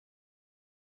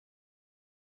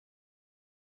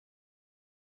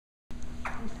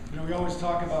we always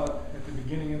talk about at the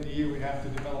beginning of the year we have to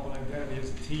develop an identity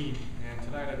as a team, and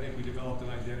tonight I think we developed an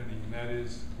identity, and that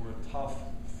is we're a tough,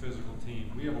 physical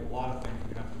team. We have a lot of things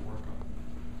we have to work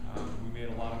on. We made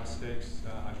a lot of mistakes,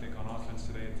 I think, on offense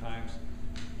today at times,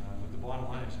 but the bottom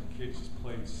line is the kids just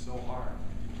played so hard.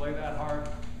 If you play that hard,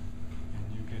 and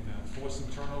you can force some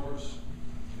turnovers,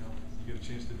 you get a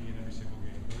chance to be in every single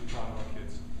game. Really proud of our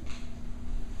kids.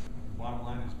 The bottom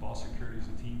line is ball security is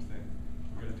a team thing.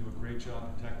 We're going to do a great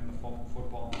job protecting the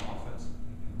football and offense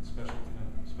and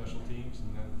special teams,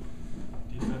 and then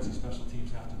defense and special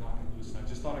teams have to knock it loose. And I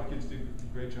just thought our kids did a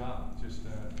great job, just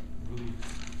really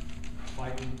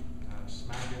fighting,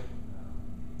 smacking,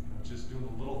 just doing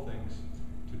the little things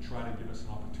to try to give us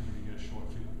an opportunity to get a short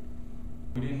field.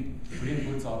 We didn't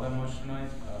blitz all that much tonight.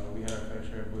 We had our fair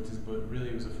share of blitzes, but really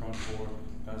it was a front four.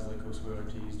 Guys like Josue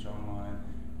Ortiz, John Lyon,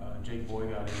 Jake Boy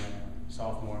got in there,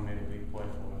 sophomore, made a big play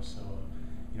for us. So,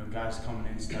 guys coming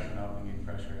in, stepping up, and getting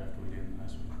pressure after we did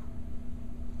last week.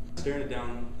 Staring it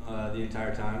down the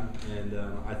entire time, and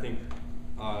I think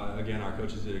again our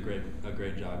coaches did a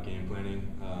great job game planning.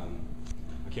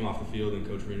 I came off the field and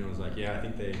Coach Reno was like, "Yeah, I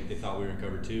think they thought we were in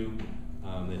cover 2.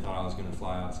 They thought I was going to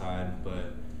fly outside,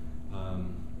 but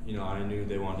I knew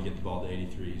they wanted to get the ball to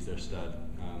 83. He's their stud,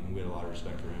 and we had a lot of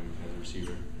respect for him as a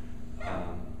receiver.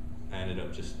 I ended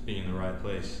up just being in the right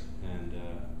place, and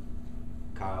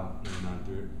Kyle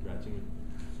threw it right to me.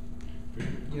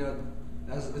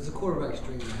 As a quarterback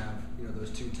string, you have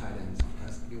those two tight ends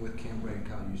with Cam Bray and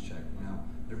Kyle Juszczyk.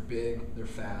 They're big, they're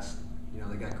fast.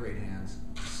 They got great hands.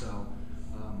 So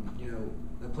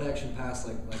the play action pass,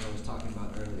 like I was talking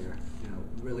about earlier,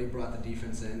 really brought the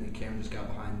defense in, and Cam just got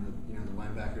behind the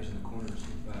linebackers and the corners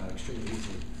extremely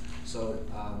easily. So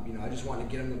I just wanted to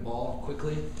get him the ball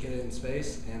quickly, get it in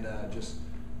space, and just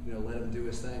let him do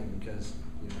his thing, because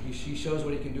he shows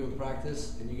what he can do in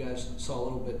practice, and you guys saw a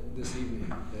little bit this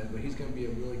evening. But he's going to be a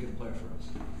really good player for us.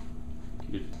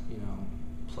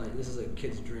 This is a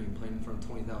kid's dream, playing in front of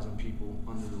 20,000 people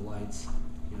under the lights,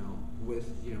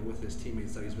 with his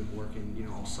teammates that he's been working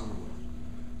all summer with.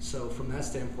 So from that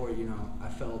standpoint, I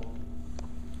felt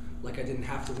like I didn't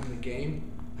have to win the game.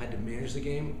 I had to manage the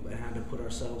game, but I had to put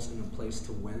ourselves in a place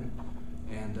to win.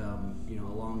 And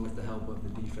along with the help of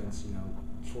the defense,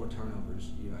 4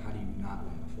 turnovers. How do you not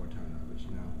win with 4 turnovers?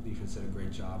 Defense did a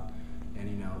great job,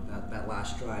 and that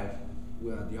last drive,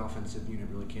 the offensive unit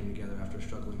really came together after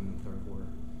struggling in the third quarter.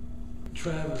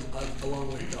 Trev,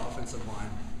 along with the offensive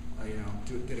line,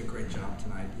 did a great job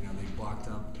tonight. They blocked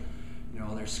up,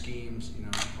 all their schemes.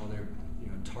 All their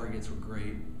targets were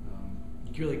great.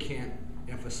 You really can't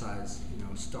emphasize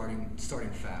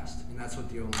starting fast, and that's what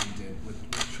the O-line did with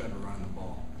Trevor running the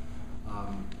ball.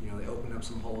 They opened up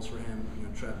some holes for him.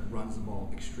 Trev runs the ball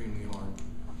extremely hard,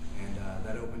 and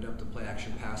that opened up the play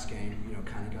action pass game.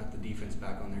 Kind of got the defense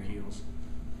back on their heels.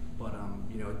 But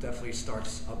it definitely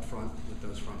starts up front with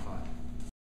those front 5.